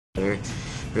better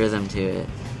rhythm to it.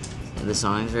 The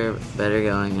songs are better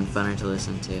going and funner to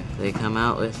listen to. They come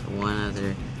out with one of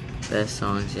their best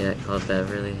songs yet called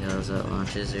Beverly Hills that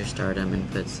launches their stardom and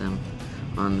puts them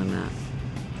on the map.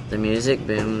 The music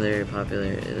boomed their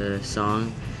popularity. The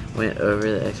song went over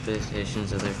the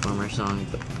expectations of their former song,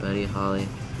 Buddy Holly.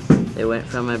 They went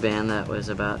from a band that was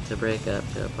about to break up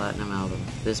to a platinum album.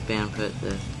 This band put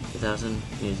the 2000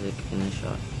 music in a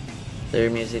shock. Their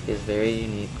music is very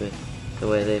unique with the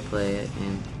way they play it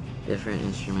and different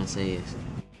instruments they use.